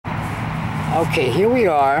Okay, here we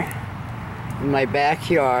are in my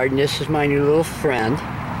backyard, and this is my new little friend.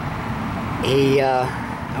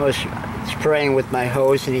 I was spraying with my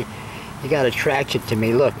hose, and he got attracted to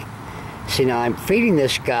me. Look, see, now I'm feeding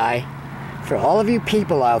this guy for all of you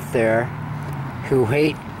people out there who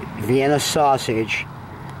hate Vienna sausage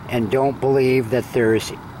and don't believe that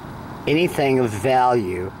there's anything of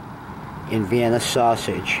value in Vienna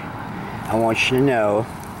sausage. I want you to know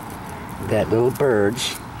that little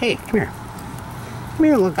birds... Hey, come here. Come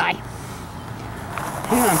here, little guy.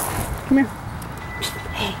 Hang on. Come here.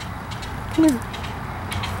 Hey, come here.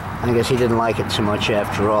 I guess he didn't like it so much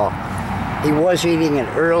after all. He was eating it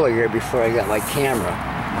earlier before I got my camera.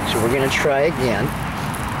 So we're going to try again.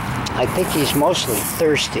 I think he's mostly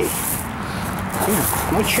thirsty.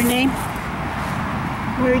 What's your name?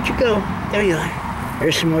 Where'd you go? There you are.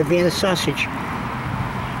 There's some more Vienna sausage.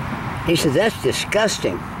 He said, that's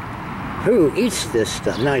disgusting. Who eats this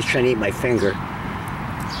stuff? Now he's trying to eat my finger.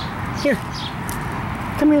 Here.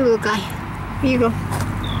 Come here, little guy. Here you go.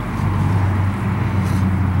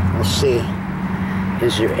 Let's see.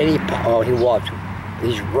 Is there any... Oh, he walked.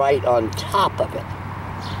 He's right on top of it.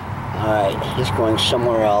 Alright, he's going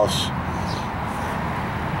somewhere else.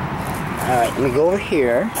 Alright, let me go over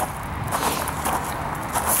here.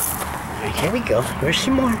 Alright, here we go. Here's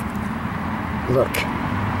some more. Look.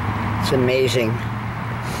 It's amazing.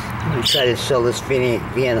 I'm going to try to sell this video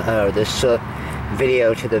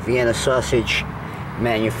to the Vienna sausage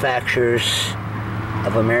manufacturers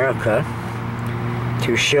of America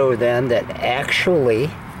to show them that actually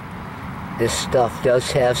this stuff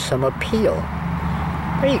does have some appeal.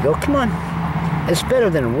 There you go, come on. It's better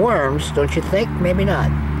than worms, don't you think? Maybe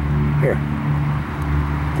not. Here.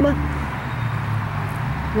 Come on.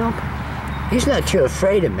 Nope. He's not too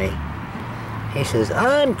afraid of me. He says,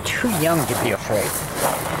 I'm too young to be afraid.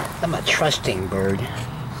 I'm a trusting bird.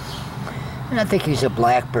 And I think he's a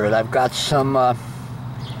blackbird. I've got some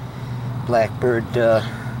blackbird,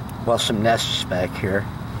 well, some nests back here.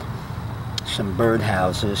 Some bird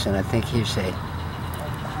houses, and I think he's a...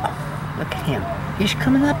 Look at him. He's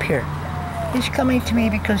coming up here. He's coming to me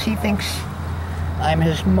because he thinks I'm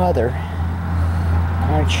his mother.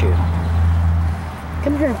 Aren't you?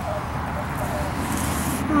 Come here.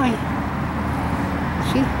 Hi.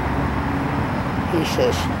 See? He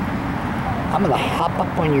says, I'm gonna hop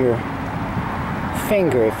up on your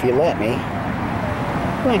finger if you let me.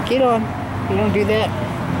 Come on, get on. You don't do that.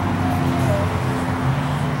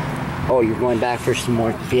 Oh, you're going back for some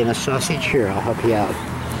more Vienna sausage? Here, I'll help you out.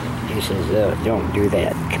 He says, don't do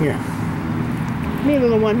that. Come here. Come here,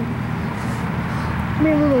 little one. Come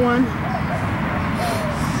here, little one.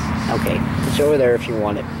 Okay, it's over there if you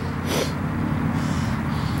want it.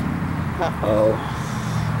 Uh-oh.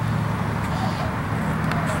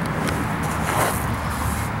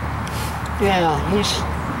 Yeah,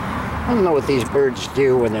 I don't know what these birds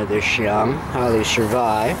do when they're this young, how they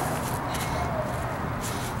survive.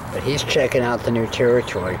 But he's checking out the new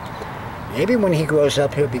territory. Maybe when he grows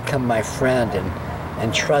up, he'll become my friend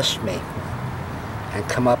and trust me. And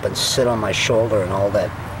come up and sit on my shoulder and all that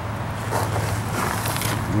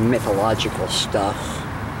mythological stuff.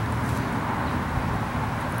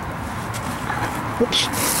 Oops.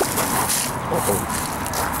 Uh-oh.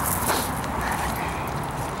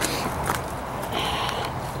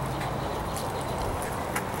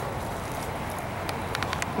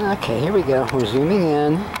 Okay, here we go. We're zooming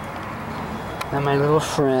in on my little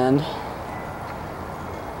friend.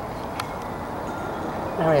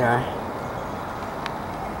 There we are.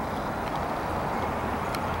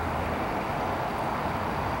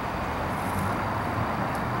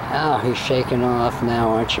 Oh, he's shaking off now,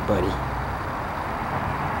 aren't you, buddy?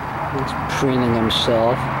 He's preening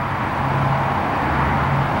himself.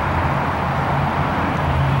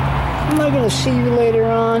 Am I going to see you later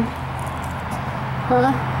on?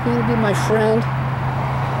 Huh? You gonna be my friend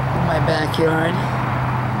in my backyard?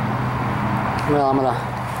 Well, I'm gonna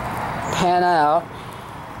pan out.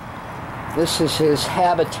 This is his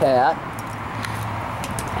habitat,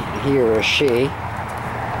 he or she.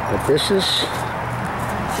 But this is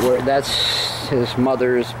where, that's his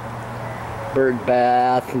mother's bird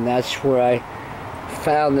bath, and that's where I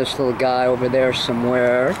found this little guy over there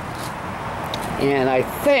somewhere. And I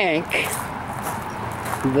think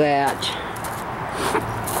that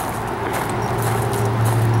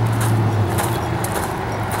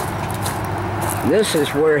this is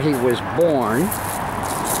where he was born,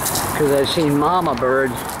 because I've seen mama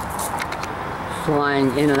bird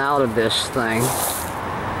flying in and out of this thing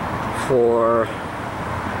for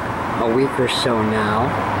a week or so now.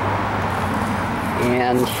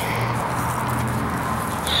 And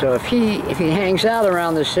So if he hangs out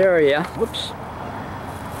around this area, whoops,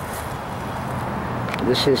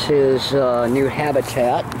 this is his new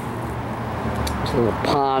habitat. It's a little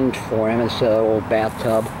pond for him. It's an old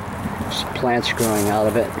bathtub. There's plants growing out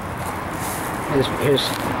of it. His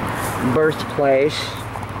birthplace.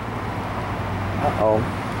 Uh-oh.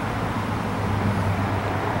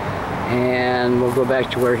 And we'll go back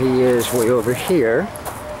to where he is way over here.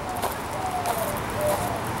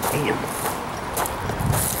 Damn.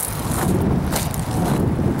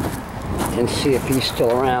 And see if he's still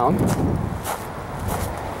around.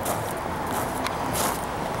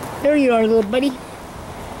 There you are, little buddy.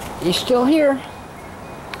 He's still here.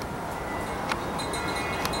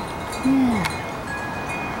 Yeah.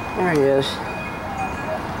 There he is.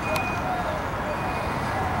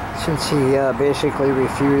 Since he basically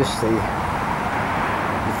refused the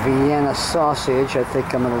Vienna sausage, I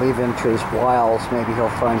think I'm going to leave him to his wiles. Maybe he'll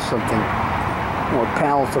find something more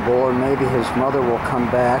palatable, or maybe his mother will come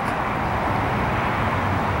back.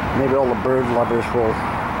 Maybe all the bird lovers will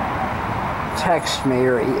text me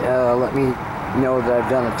or let me know that I've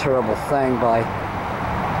done a terrible thing by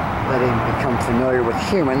letting him become familiar with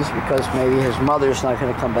humans, because maybe his mother's not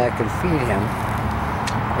going to come back and feed him.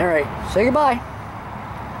 Alright, say goodbye.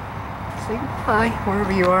 Say goodbye,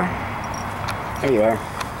 wherever you are. There you are.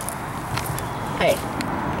 Hey.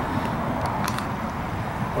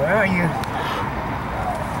 Where are you?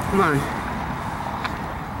 Come on.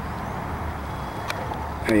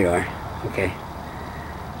 There you are. Okay.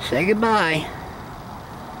 Say goodbye.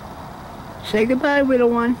 Say goodbye, little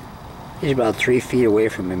one. He's about 3 feet away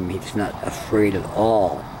from him. He's not afraid at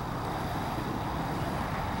all.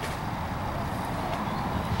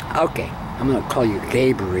 Okay, I'm going to call you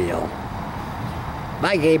Gabriel.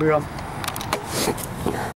 Bye, Gabriel.